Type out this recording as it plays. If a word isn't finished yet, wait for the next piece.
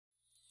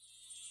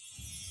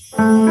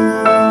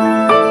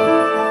مرحبا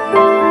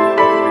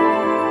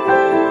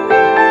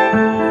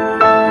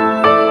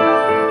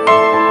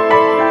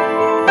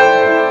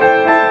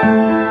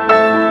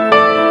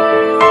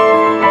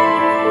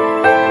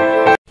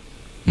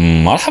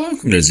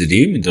بكم درس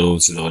جديد من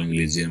دروس اللغة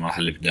الإنجليزية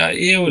المرحلة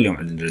الابتدائية، واليوم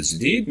عندنا درس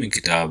جديد من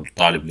كتاب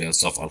الطالب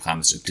للصفحة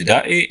الخامس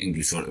ابتدائي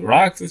English for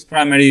Iraq with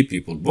Primary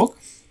People Book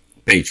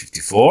page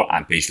 54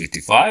 and page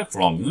 55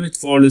 from Unit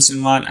 4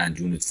 Lesson 1 and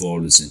Unit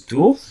 4 Lesson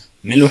 2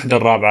 من الوحدة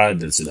الرابعة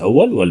الدرس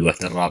الأول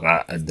والوحدة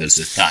الرابعة الدرس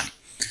الثاني.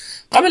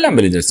 قبل أن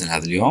نبدأ درسنا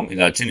هذا اليوم،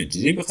 إذا كنت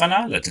جديد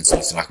بالقناة لا تنسوا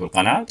الاشتراك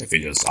بالقناة،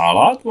 تفعيل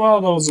الإشعارات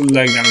وضغط زر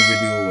اللايك دعم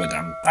الفيديو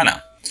ودعم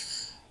القناة.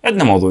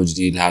 عندنا موضوع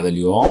جديد لهذا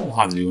اليوم،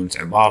 وهذا اليونت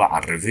عبارة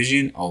عن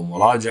ريفيجن أو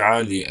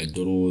مراجعة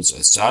للدروس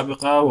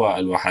السابقة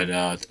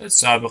والوحدات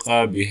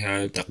السابقة،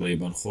 بها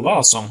تقريبا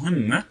خلاصة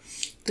مهمة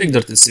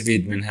تقدر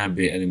تستفيد منها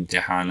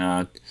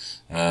بالامتحانات،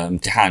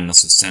 امتحان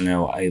نصف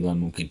السنة، وأيضا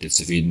ممكن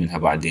تستفيد منها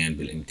بعدين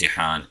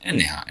بالامتحان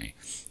النهائي.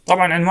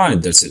 طبعا عنوان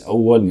الدرس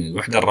الأول من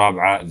الوحدة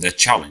الرابعة The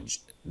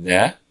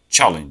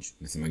Challenge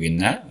مثل ما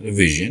قلنا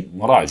ريفيجن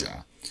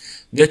مراجعة.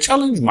 The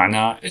Challenge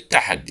معناه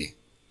التحدي.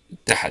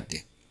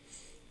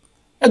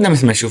 عندنا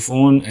مثل ما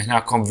تشوفون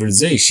هنا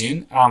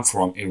conversation. I'm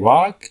from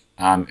Iraq.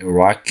 I'm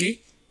Iraqi.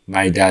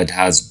 My dad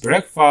has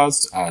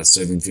breakfast at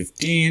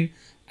 7:15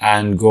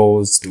 and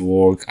goes to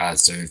work at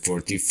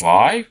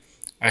 7:45.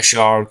 A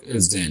shark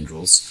is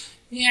dangerous.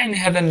 يعني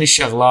هذا من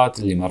الشغلات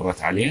اللي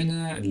مرت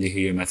علينا، اللي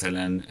هي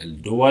مثلا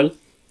الدول،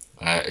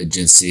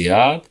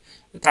 الجنسيات،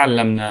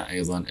 تعلمنا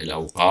أيضا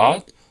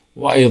الأوقات،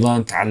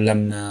 وأيضا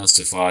تعلمنا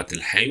صفات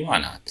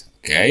الحيوانات.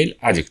 اوكي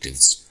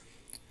adjectives.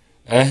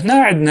 هنا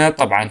عندنا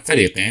طبعا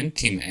فريقين،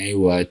 تيم A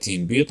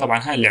وتيم B.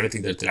 طبعا هاي اللعبة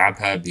تقدر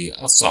تلعبها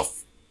بالصف.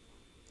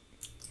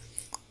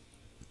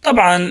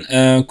 طبعا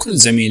كل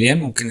زميلين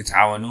ممكن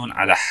يتعاونون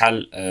على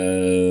حل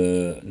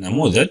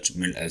نموذج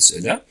من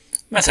الأسئلة.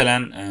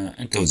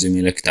 مثلا أنت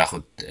وزميلك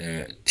تاخذ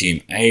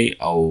تيم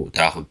A أو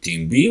تاخذ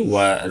تيم B،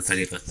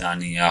 والفريق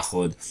الثاني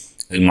ياخذ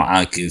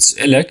المعاكس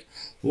إلك،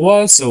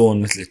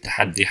 وتسوون مثل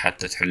التحدي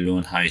حتى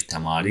تحلون هاي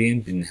التمارين.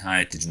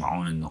 بالنهاية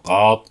تجمعون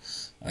النقاط،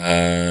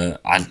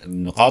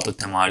 نقاط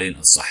التمارين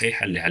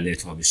الصحيحة اللي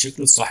حليتوها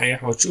بالشكل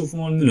الصحيح،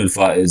 وتشوفون من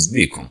الفائز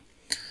بيكم.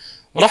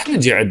 راح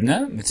نجي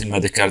عندنا مثل ما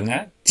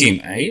ذكرنا تيم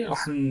A،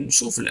 راح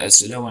نشوف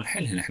الأسئلة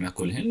ونحلهن احنا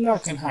كلهن،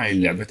 لكن هاي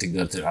اللعبة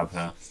تقدر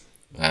تلعبها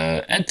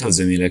أنت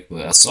وزميلك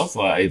بالصف،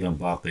 وأيضا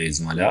باقي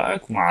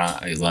زملائك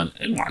مع أيضا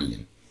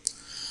المعلم.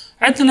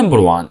 عندنا نمبر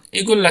 1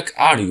 يقول لك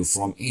Are you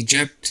from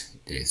Egypt؟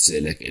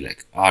 يسألك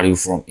إلك Are you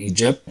from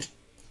Egypt؟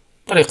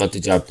 طريقة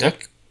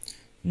إجابتك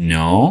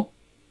No,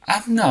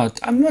 I'm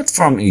not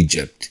from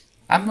Egypt.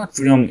 I'm not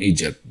from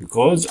Egypt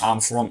because I'm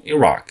from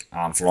Iraq.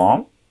 I'm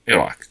from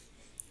Iraq.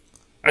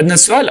 عندنا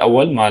السؤال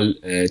الأول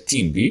مال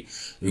تيم بي،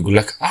 يقول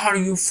لك Are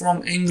you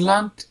from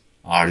England؟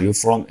 Are you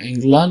from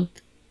England؟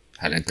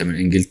 هل أنت من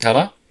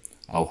إنجلترا؟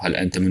 أو هل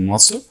أنت من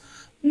مصر؟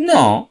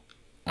 No,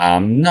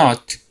 I'm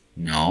not.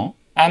 No,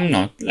 I'm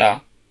not.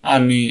 لا،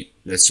 أنا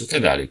لست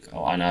كذلك،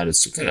 أو أنا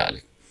لست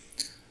كذلك.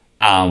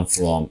 I'm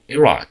from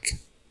Iraq.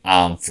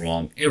 I'm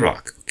from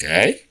Iraq.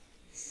 Okay.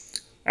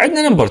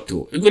 عندنا نمبر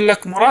 2 يقول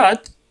لك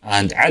مراد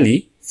and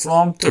علي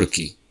from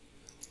Turkey.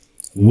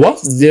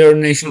 What's their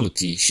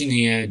nationality؟ شنو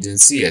هي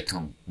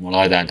جنسيتهم؟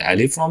 مراد and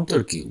علي from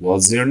Turkey.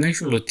 What's their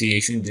nationality؟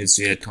 شنو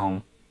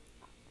جنسيتهم؟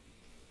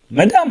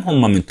 ما دام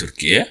هم من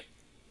تركيا،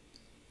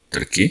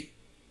 تركي،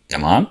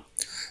 تمام،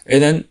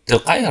 إذا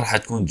تلقائيا راح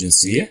تكون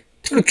جنسية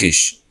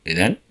Turkish.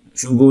 إذا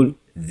شو نقول؟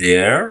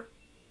 they're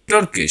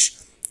Turkish.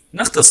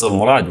 نختصر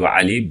مراد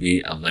وعلي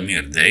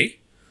بالضمير they،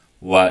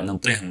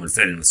 وننطيهم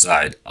الفعل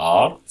المساعد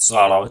are،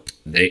 صارت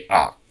they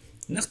are.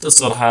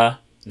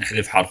 نختصرها،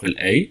 نحذف حرف ال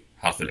A،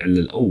 حرف العلة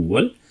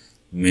الأول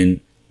من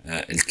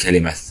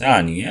الكلمة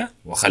الثانية،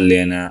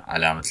 وخلينا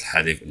علامة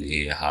الحذف اللي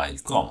هي هاي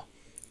الكومة.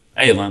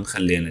 أيضا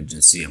خلينا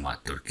الجنسية مع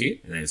تركي،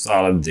 إذا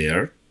صارت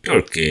they're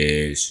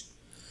Turkish.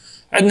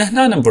 عندنا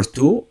هنا نمبر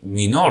 2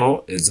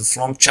 مينورو is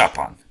from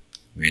Japan.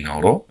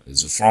 مينورو is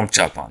from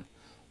Japan.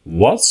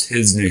 What's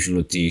his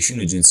nationality؟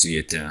 شنو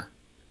جنسيته؟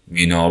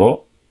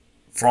 مينورو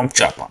from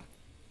Japan.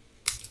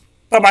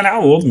 طبعا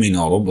أعوض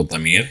مينورو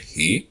بالضمير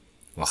he،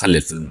 وأخلي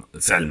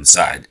الفعل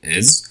المساعد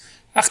is،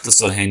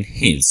 أختصرهن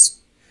he's.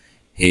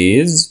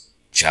 He's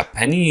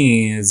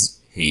Japanese.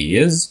 He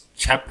is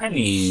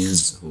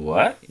Japanese.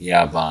 هو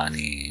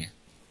ياباني.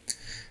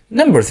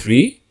 Number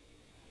 3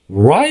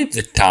 write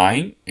the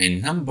time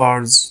in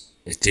numbers.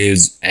 It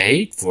is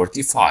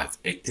 8:45.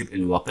 اكتب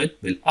الوقت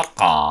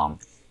بالأرقام.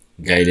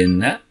 قايل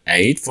لنا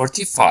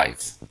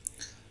 8:45.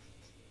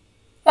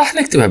 راح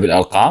نكتبها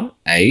بالأرقام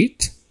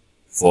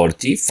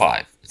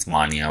 8:45،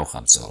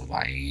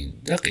 8:45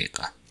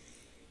 دقيقة.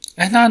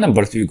 هنا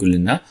نمبر 2 يقول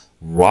لنا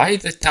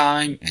write the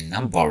time in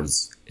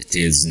numbers. It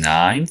is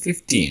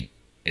 9:15.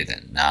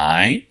 إذا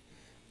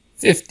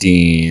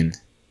 9:15.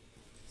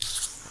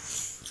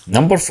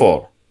 Number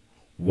 4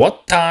 what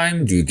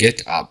time do you get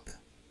up؟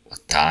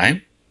 What time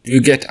do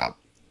you get up؟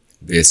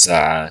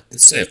 بساعة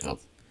تستيقظ.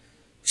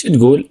 شو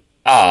تقول؟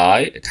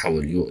 I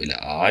تحول يو إلى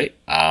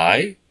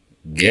I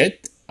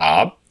get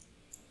up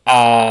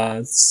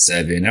at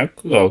 7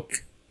 o'clock.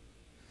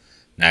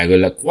 هنا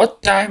يقول لك what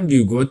time do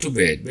you go to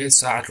bed؟ بأي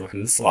ساعة تروح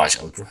للفراش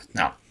أو تروح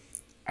تنام.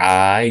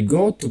 I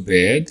go to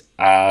bed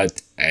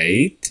at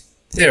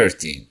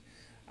 8:13.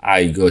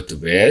 I go to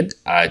bed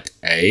at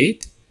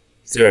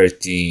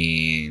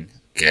 8:13.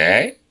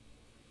 Okay.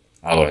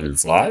 أروح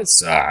للفراش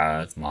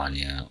الساعة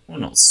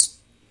 8:30.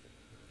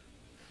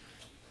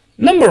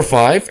 Number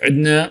 5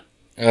 عندنا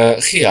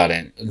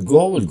خيارين الجو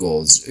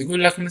والجوز.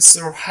 يقول لك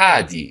مستر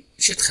هادي،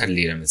 ايش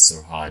تخلي له مستر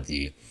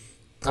هادي؟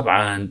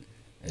 طبعا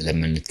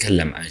لما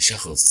نتكلم عن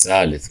شخص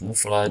ثالث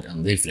مفرد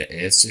نضيف له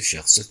اس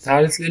الشخص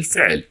الثالث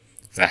للفعل،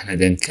 فاحنا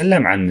اذا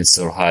نتكلم عن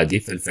مستر هادي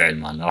فالفعل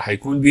مالنا راح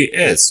يكون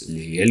بي اس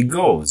اللي هي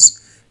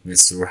الجوز.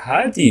 مستر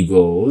هادي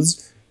goes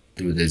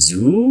to the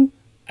zoo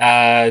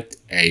at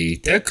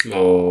 8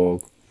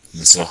 o'clock.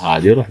 مستر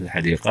هادي يروح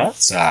للحديقة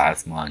الساعة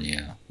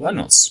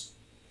 8:30.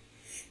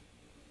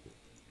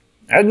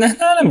 عندنا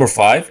هنا نمبر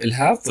 5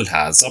 الهاف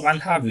والهاز. طبعا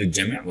الهاف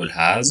للجمع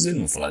والهاز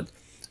للمفرد.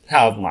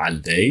 الهاف مع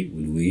الدي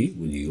والوي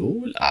واليو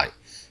والاي.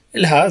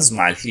 الهاز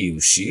مع الهي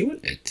والشي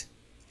والات.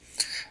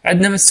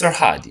 عندنا مستر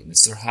هادي.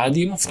 مستر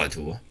هادي مفرد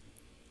هو.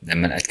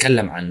 لما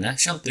اتكلم عنه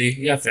شنطيه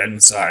يا فعل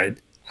مساعد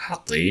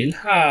حطيه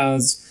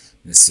الهاز.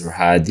 مستر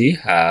هادي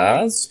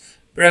has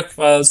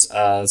breakfast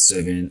at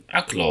 7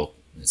 o'clock.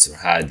 مستر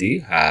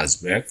هادي has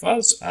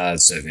breakfast at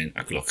 7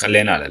 o'clock.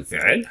 خلينا على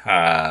الفعل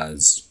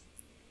has.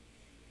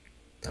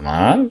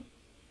 تمام.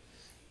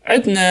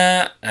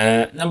 عندنا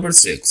number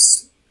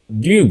 6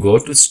 do you go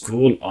to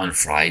school on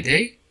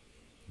Friday؟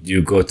 do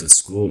you go to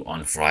school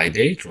on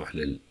Friday؟ تروح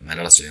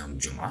للمدرسة يوم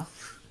الجمعة؟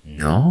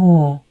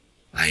 no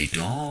I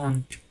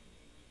don't.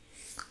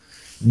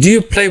 do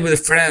you play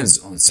with friends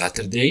on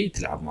Saturday؟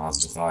 تلعب مع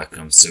أصدقائك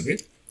يوم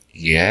السبت؟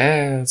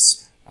 yes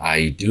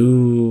I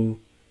do.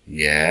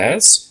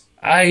 yes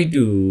I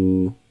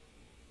do.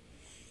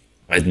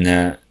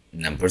 عندنا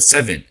number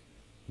 7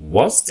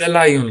 what's the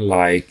lion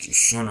like؟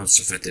 شنو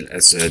صفة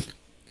الأسد؟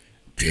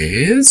 it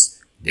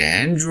is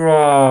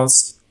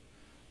dangerous.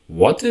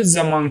 what is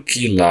the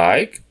monkey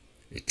like؟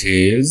 it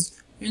is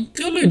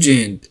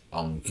intelligent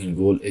أو ممكن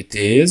نقول it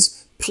is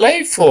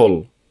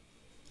playful.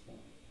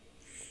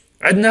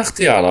 عندنا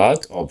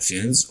اختيارات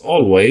options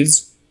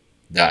always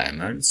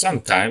دائما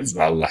sometimes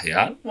بعض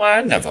الأحيان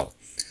و never.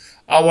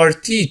 our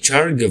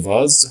teacher gives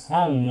us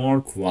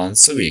homework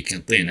once a week.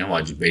 يعطينا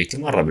واجب بيتي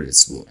مرة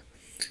بالأسبوع.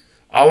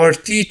 our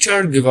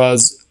teacher gives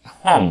us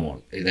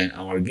homework. إذن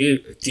our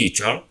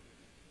teacher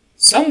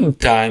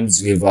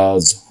sometimes gives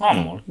us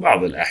homework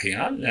بعض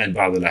الأحيان، لأن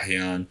بعض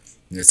الأحيان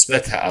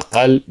نسبتها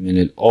أقل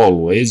من ال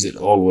always. ال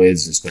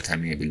always نسبتها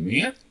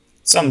 100%.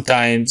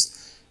 sometimes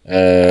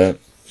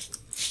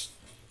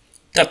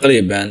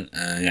تقريبا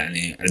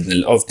يعني عندنا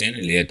ال often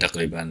اللي هي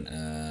تقريبا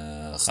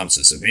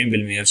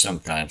 75%،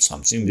 sometimes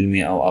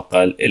 50% أو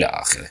أقل إلى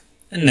آخره.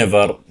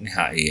 never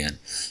نهائيا.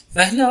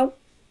 فهنا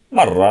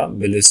مرة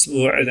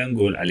بالأسبوع إذا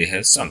نقول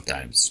عليها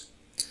sometimes.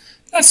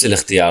 نفس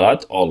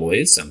الاختيارات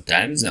always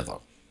sometimes never.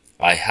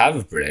 I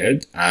have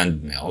bread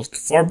and milk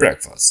for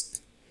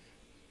breakfast.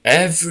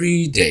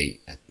 every day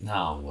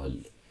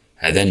أتناول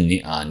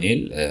هذني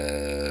أني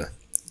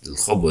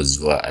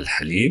الخبز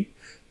والحليب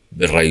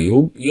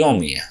بالريوق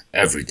يوميا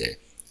every day.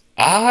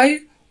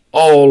 I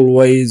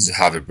always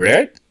have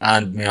bread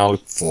and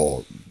milk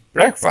for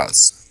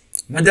breakfast.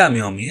 مدام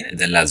يوميا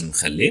إذا لازم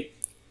نخلي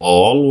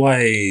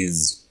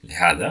always،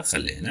 لهذا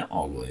خلينا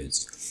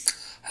always.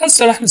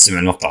 هسه راح نسمع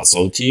المقطع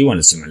الصوتي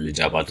ونسمع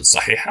الإجابات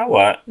الصحيحة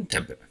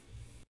ونتبع.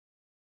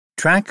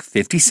 Track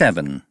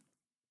 57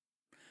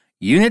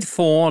 Unit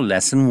 4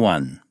 Lesson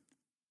 1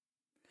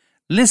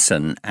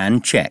 Listen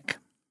and check.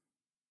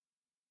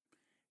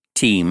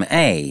 Team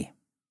A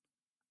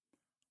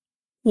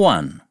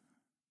 1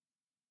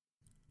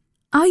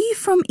 Are you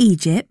from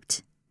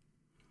Egypt?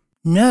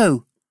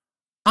 No,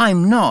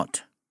 I'm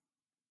not.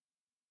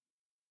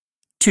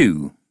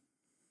 2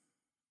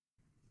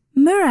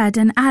 Murad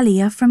and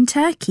Ali are from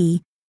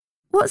Turkey.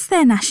 What's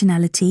their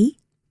nationality?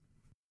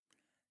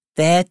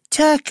 They're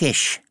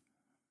Turkish.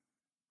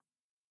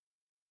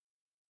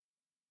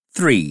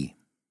 3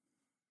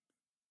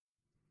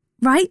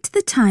 Write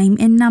the time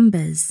in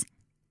numbers.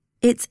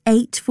 It's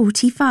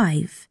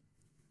 8:45.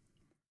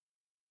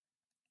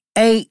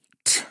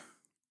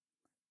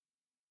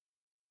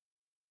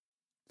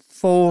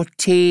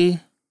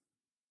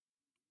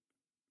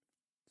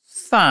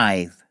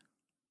 8:45.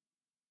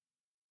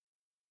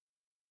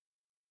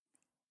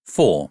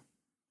 4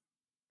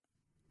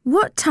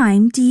 What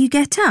time do you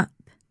get up?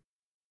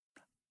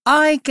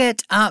 I get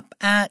up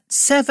at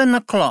 7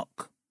 o'clock.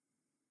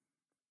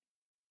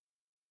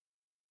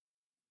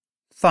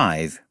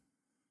 5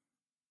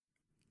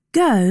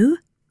 Go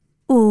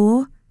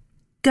or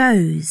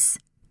goes?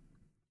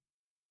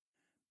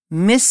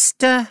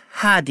 Mr.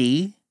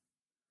 Hadi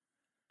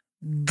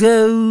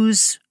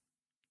goes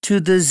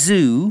to the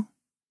zoo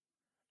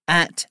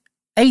at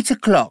 8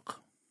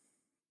 o'clock.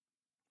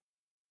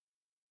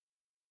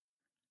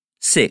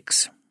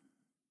 6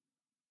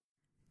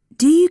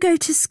 Do you go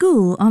to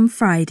school on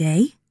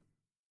Friday?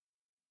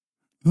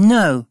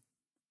 No,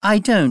 I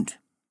don't.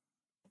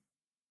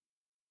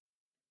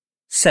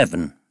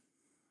 7.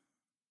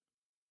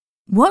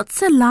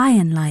 What's a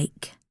lion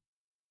like?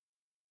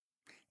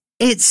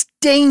 It's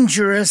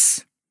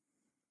dangerous.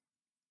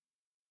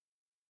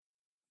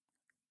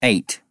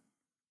 8.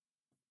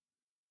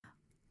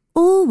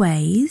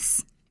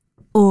 Always,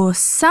 or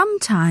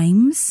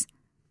sometimes,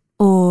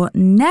 or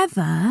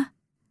never.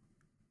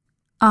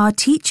 Our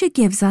teacher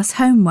gives us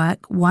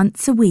homework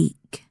once a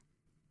week.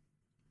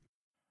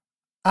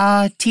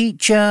 Our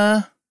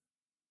teacher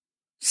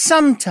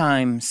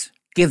sometimes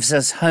gives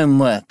us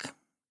homework.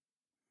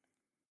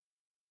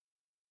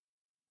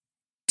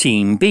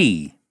 Team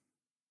B.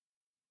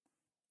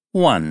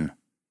 1.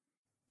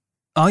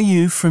 Are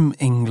you from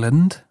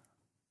England?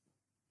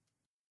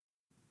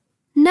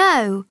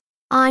 No,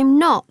 I'm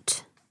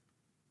not.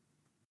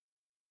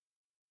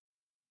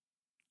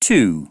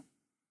 2.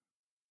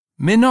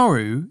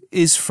 Minoru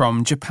is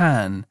from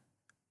Japan.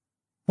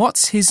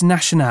 What's his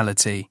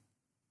nationality?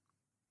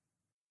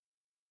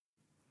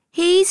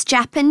 He's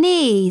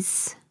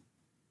Japanese.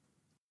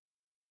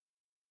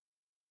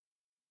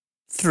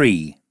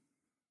 3.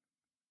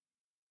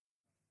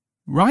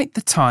 Write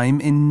the time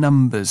in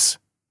numbers.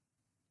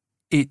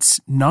 It's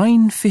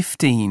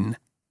 9:15.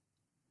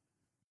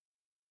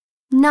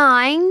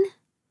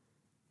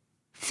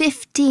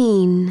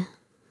 9:15.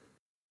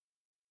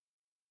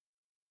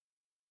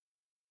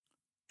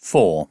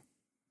 4.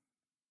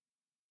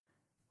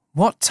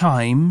 What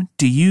time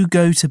do you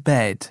go to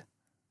bed?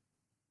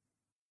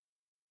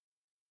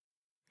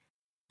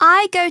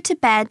 I go to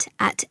bed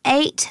at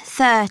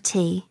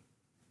 8:30.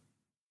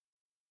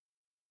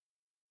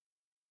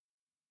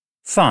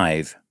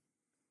 5.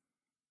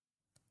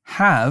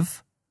 Have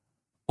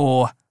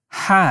or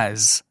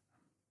has?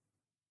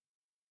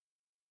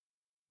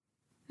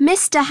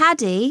 Mr.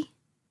 Haddy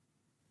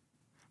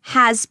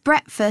has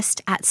breakfast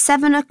at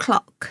 7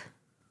 o'clock.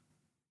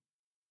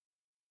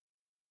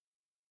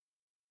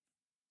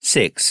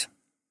 6.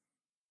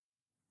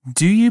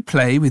 Do you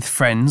play with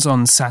friends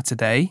on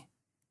Saturday?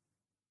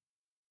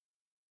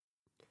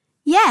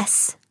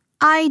 Yes,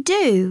 I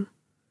do.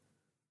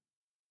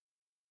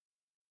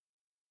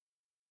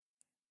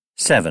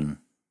 7.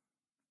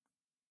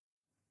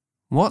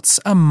 What's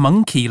a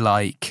monkey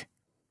like?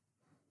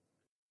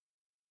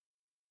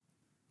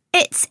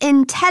 It's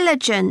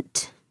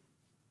intelligent.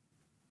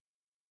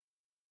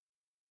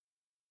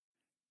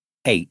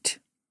 8.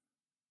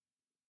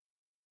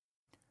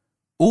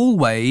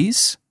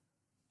 Always,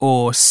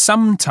 or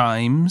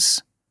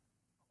sometimes,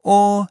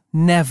 or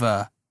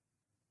never.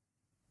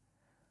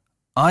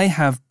 I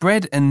have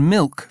bread and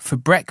milk for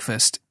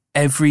breakfast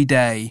every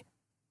day.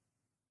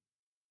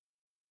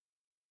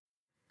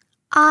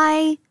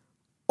 I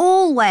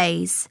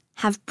always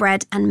have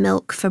bread and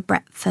milk for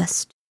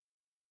breakfast.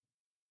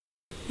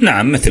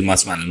 نعم، مثل ما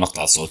سمعنا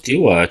المقطع الصوتي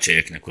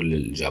وشيكنا كل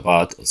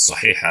الإجابات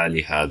الصحيحة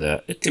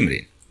لهذا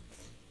التمرين.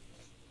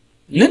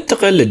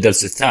 ننتقل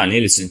للدرس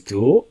الثاني Lesson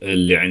 2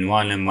 اللي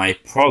عنوانه My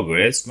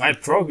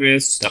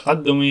Progress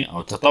تقدمي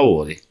أو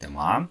تطوري.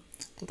 تمام،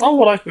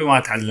 تطورك بما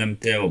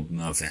تعلمته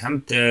وبما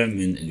فهمته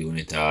من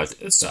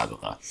اليونتات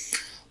السابقة.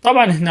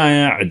 طبعا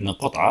هنا عندنا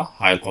قطعة،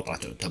 هاي القطعة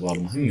تعتبر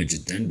مهمة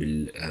جدا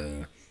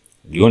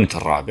باليونت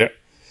الرابع.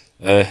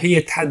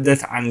 هي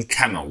تتحدث عن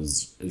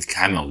الكاملز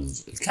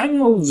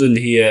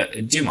اللي هي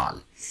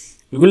الجمال.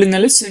 يقول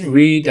لنا listen,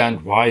 read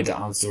and write the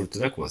answer to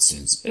the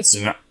questions.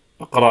 اسمع،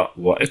 اقرأ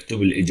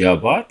واكتب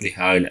الإجابات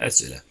لهاي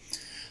الأسئلة.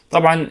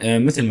 طبعا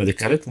مثل ما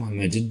ذكرت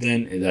مهمة جدا،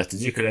 إذا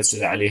تجيك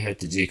الأسئلة عليها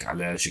تجيك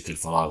على شكل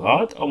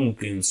فراغات أو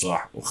ممكن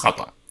صح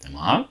وخطأ.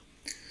 تمام،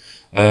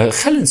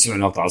 خلينا نسمع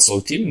المقطع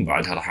الصوتي، من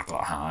بعدها راح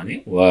أقرأها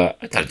أنا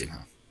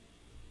وأترجمها.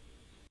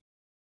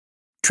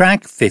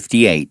 Track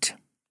 58.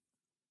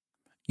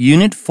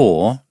 Unit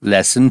 4,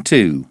 Lesson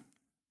 2.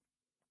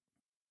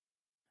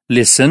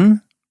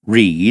 Listen,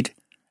 read,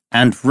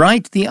 and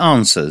write the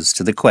answers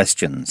to the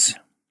questions.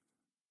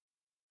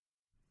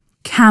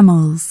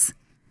 Camels.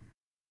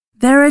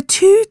 There are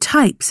two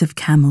types of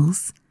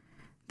camels.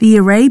 The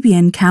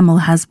Arabian camel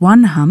has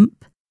one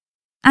hump,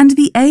 and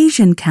the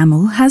Asian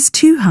camel has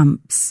two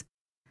humps.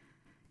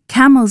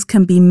 Camels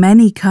can be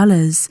many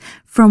colours,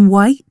 from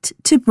white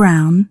to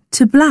brown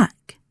to black.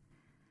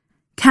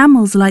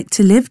 Camels like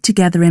to live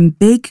together in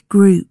big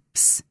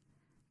groups.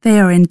 They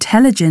are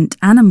intelligent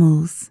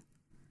animals.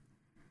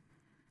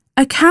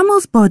 A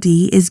camel's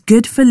body is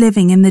good for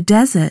living in the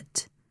desert.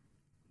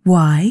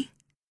 Why?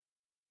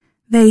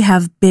 They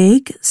have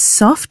big,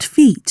 soft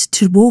feet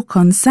to walk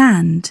on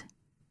sand.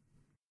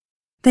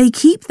 They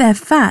keep their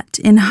fat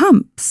in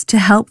humps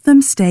to help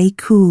them stay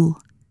cool.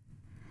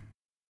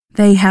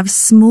 They have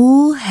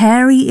small,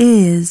 hairy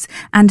ears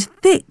and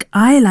thick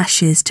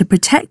eyelashes to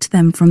protect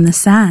them from the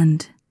sand.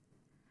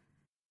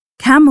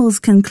 Camels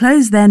can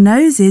close their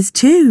noses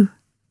too.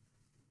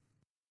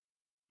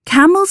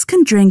 Camels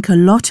can drink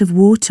a lot of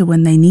water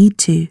when they need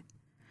to.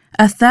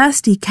 A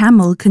thirsty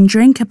camel can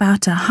drink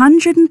about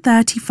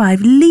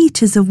 135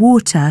 litres of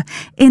water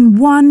in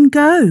one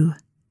go.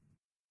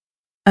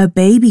 A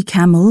baby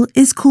camel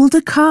is called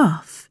a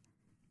calf.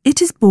 It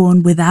is born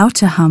without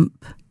a hump.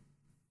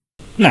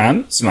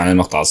 نعم، سمعنا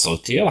المقطع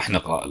الصوتي، راح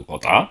نقرأ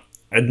القطعة.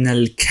 عندنا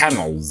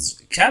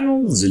الكاملز.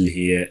 camels اللي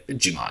هي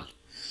الجمال.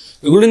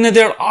 يقول لنا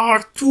there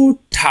are two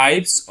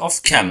types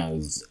of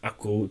camels.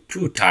 اكو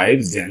two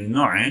types يعني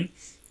نوعين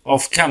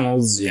of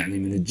camels يعني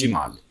من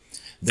الجمال.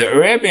 The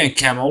Arabian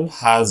camel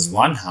has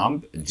one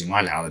hump.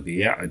 الجمال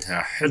العربية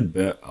عندها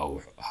حلبة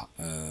أو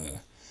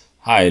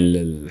هاي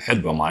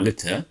الحلبة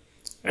مالتها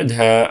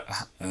عندها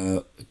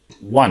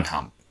one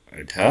hump.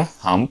 عندها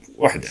hump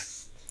واحدة.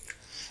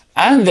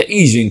 And the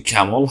Asian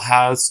camel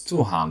has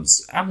two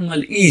humps. أما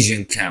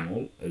الإيجن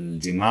camel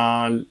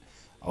الجمال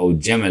أو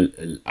الجمل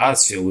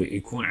الآسيوي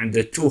يكون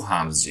عنده two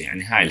humps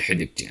يعني هاي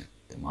الحدبتين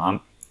تمام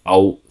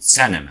أو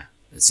سنمة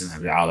اسمها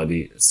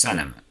بالعربي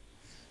سنمة.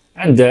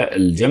 عنده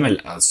الجمل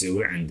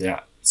الآسيوي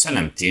عنده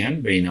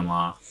سنمتين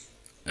بينما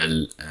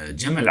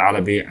الجمل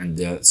العربي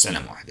عنده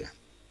سنمة واحدة.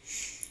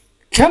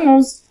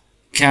 Camels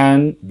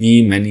can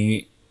be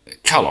many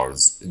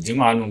colors.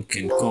 الجمال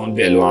ممكن يكون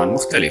بألوان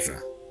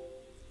مختلفة.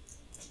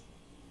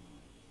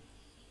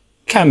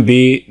 Can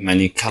be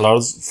many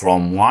colors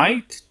from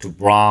white to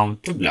brown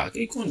to black.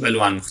 يكون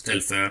بألوان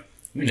مختلفة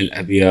من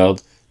الأبيض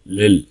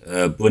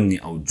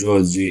للبني أو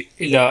الجوزي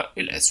إلى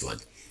الأسود.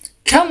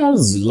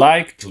 Camels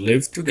like to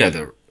live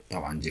together.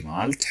 طبعا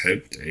جمال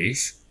تحب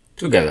تعيش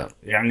together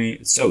يعني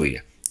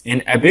سوية.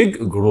 In a big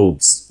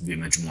groups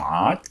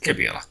بمجموعات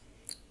كبيرة.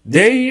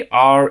 They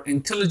are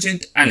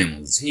intelligent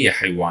animals. هي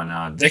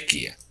حيوانات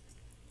ذكية.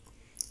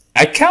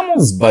 A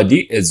camel's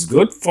body is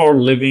good for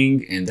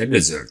living in the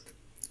desert.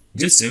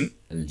 جسم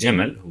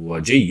الجمل هو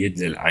جيد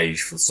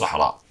للعيش في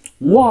الصحراء.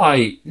 Why؟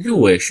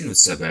 ليش؟ شنو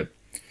السبب؟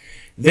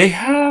 They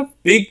have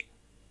big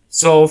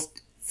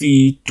soft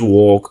feet to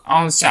walk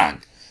on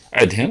sand.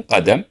 عندهن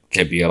قدم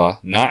كبيرة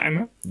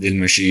ناعمة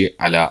للمشي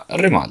على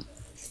الرمال.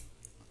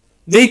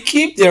 They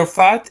keep their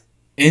fat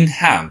in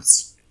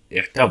humps.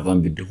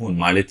 يحتفظن بالدهون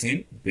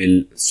مالتهن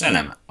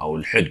بالسنمة أو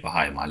الحدبة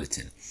هاي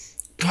مالتهن.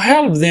 To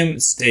help them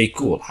stay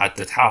cool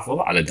حتى تحافظ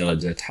على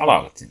درجة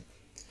حرارتهن.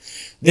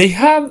 They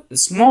have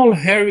small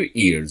hairy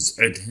ears.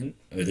 عندهن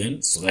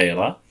أذن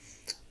صغيرة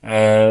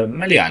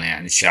مليانة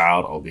يعني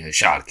شعر أو بها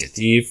شعر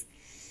كثيف.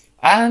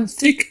 And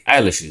thick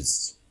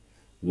eyelashes.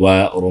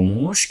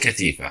 ورموش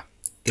كثيفة.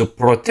 To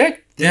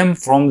protect them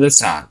from the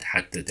sand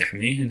حتى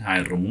تحميهن هاي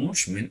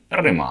الرموش من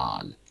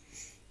الرمال.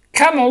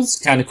 Camels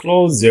can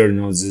close their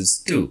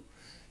noses too.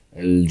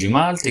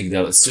 الجمال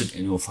تقدر تسد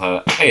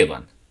أنوفها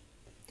أيضا.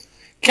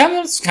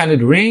 Camels can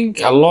drink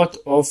a lot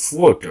of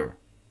water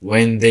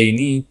when they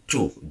need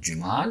to.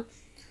 الجمال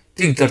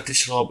تقدر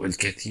تشرب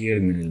الكثير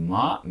من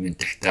الماء من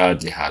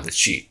تحتاج لهذا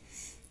الشيء.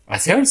 A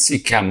thirsty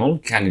camel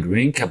can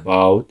drink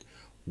about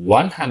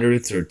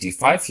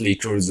 135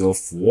 liters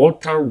of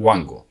water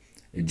one go.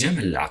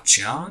 الجمل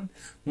العطشان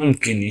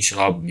ممكن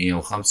يشرب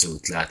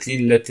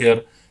 135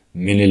 لتر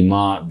من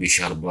الماء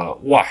بشربة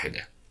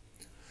واحدة.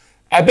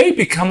 A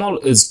baby camel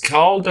is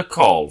called a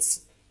calf.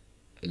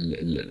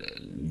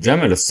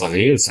 الجمل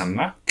الصغير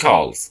يسمى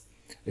calf.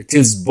 It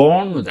is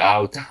born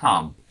without a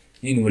hump.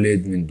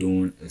 ينولد من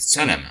دون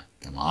السنمة.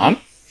 تمام.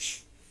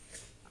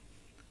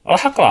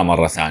 راح أقرأ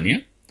مرة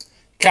ثانية.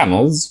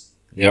 Camels.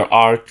 There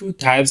are two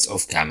types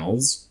of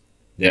camels.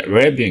 The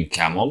Arabian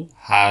camel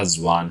has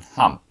one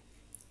hump,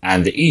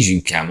 and the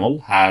Asian camel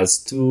has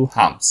two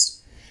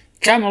humps.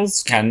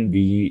 Camels can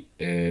be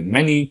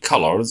many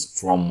colors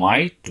from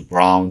white to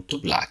brown to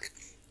black.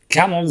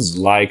 Camels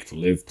like to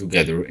live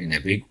together in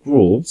a big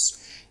groups.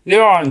 They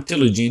are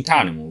intelligent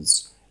animals.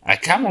 A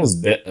camel's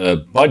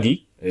body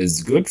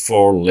is good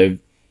for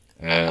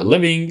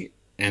living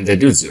in the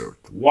desert.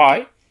 Why?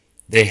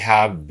 They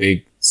have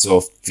big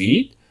soft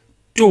feet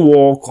to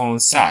walk on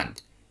sand.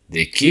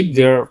 They keep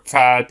their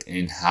fat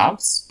in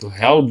humps to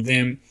help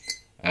them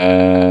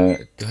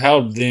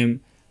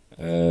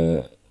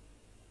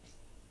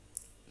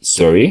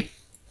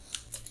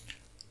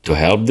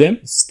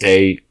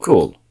stay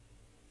cool.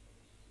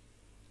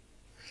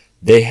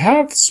 They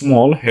have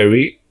small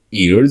hairy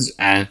ears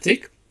and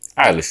thick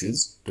eyelashes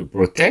to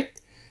protect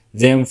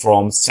them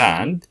from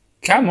sand.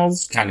 Camels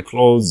can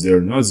close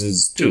their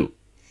noses too.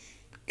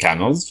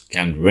 Camels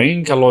can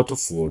drink a lot of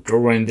water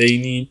when they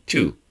need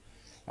to.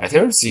 A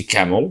thirsty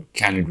camel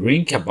can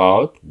drink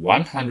about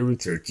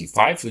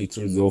 135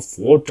 liters of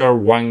water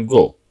one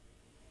go.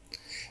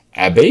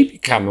 A baby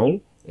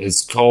camel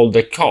is called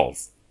a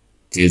calf.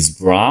 It is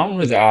brown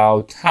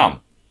without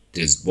hump. It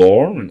is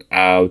born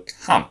without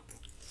hump.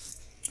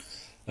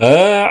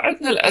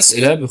 عندنا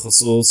الأسئلة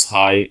بخصوص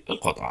هاي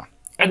القطعة.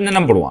 عندنا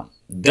number 1.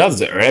 Does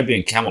the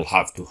Arabian camel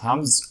have two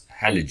humps?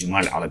 هل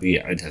الجمال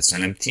العربية عندها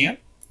سنمتين؟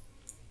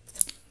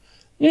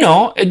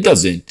 No, it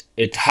doesn't.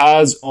 It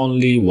has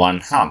only one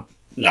hump.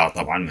 لا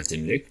طبعا ما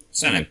تملك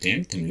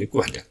سنمتين تملك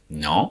وحدة.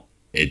 No,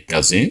 it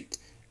doesn't.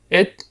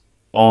 It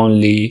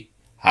only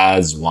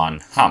has one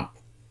hump.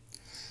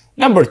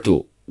 Number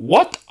 2.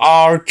 What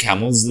are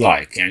camels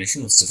like? يعني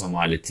شنو الصفة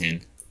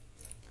مالتهن؟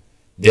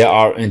 They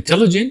are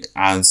intelligent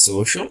and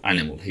social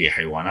animal. هي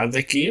حيوانات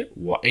ذكية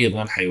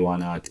وأيضا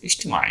حيوانات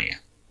اجتماعية.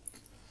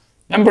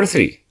 Number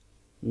 3.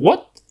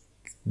 What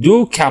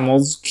do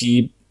camels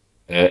keep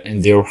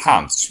in their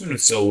humps? شنو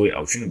تسوي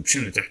أو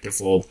شنو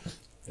تحتفظ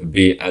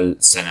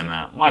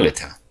بالسلمة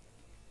مالتها.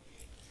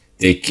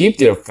 They keep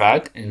their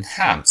fat in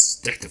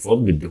hams. تحتفظ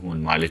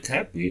بالدهون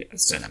مالتها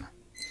بالسلمة.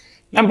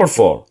 Number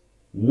 4.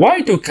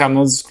 Why do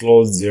camels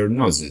close their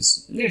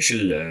noses? ليش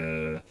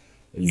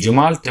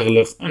الجمال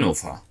تغلق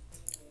أنوفها؟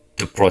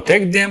 To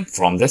protect them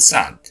from the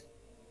sand.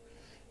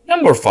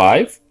 Number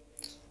 5.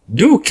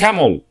 Do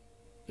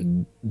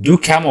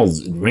camels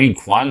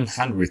drink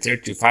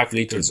 135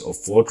 liters of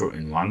water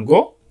in one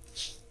go?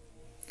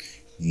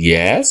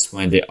 Yes,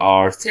 when they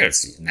are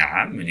thirsty.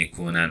 نعم، من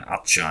يكونن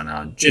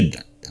عطشانة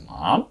جدا.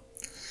 تمام.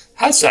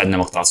 هسه عندنا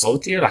مقطع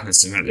صوتي راح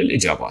نستمع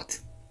للإجابات.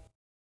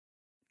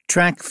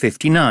 Track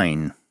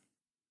 59.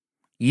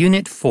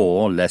 Unit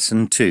 4,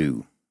 Lesson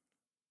 2.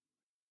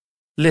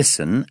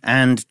 Listen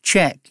and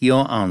check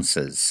your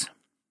answers.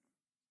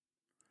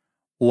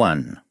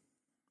 1.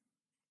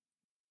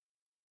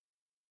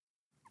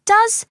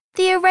 Does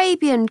the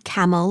Arabian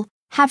camel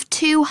have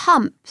 2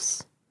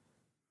 humps?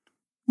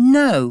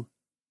 No,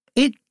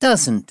 it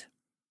doesn't.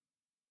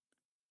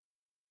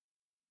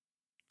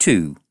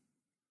 2.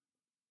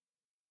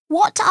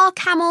 What are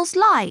camels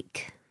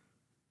like?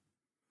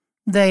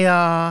 They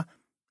are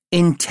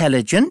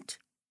intelligent.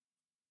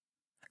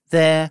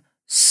 They're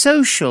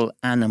social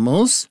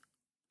animals.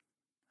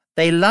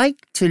 They like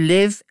to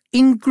live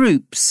in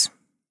groups.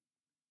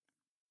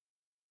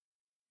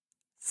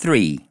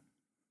 3.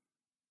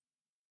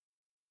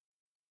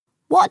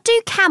 What do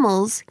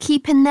camels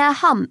keep in their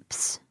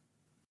humps?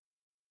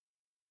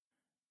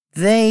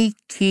 They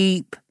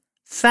keep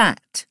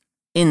fat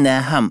in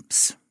their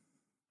humps.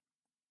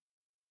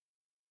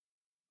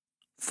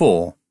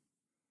 4.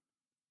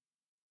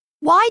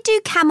 Why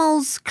do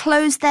camels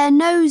close their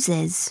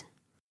noses?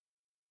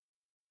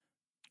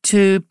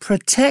 To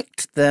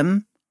protect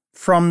them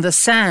from the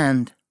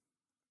sand.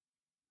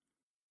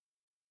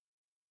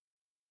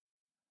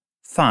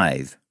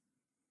 5.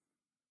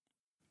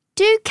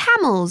 Do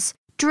camels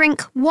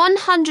drink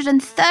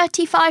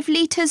 135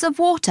 litres of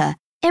water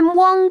in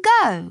one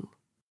go?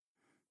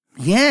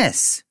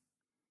 Yes,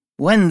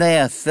 when they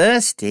are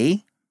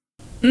thirsty.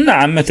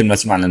 نعم، مثل ما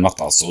سمعنا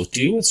المقطع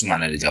الصوتي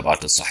وسمعنا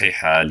الإجابات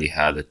الصحيحة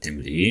لهذا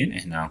التمرين،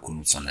 هنا نكون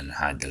وصلنا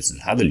لنهاية درس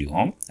هذا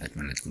اليوم.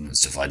 أتمنى تكونوا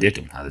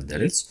استفادتوا من هذا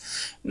الدرس.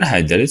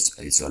 نهاية الدرس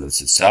أي سؤال أو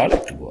استفسار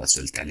اكتبوا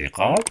أسفل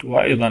التعليقات،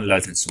 وأيضا لا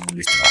تنسوا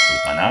الاشتراك في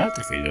القناة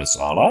تفعيل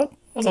الإصدارات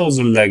وضغط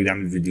زر اللايك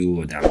دعم الفيديو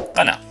ودعم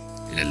القناة.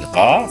 إلى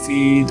اللقاء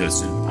في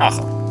درس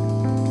آخر.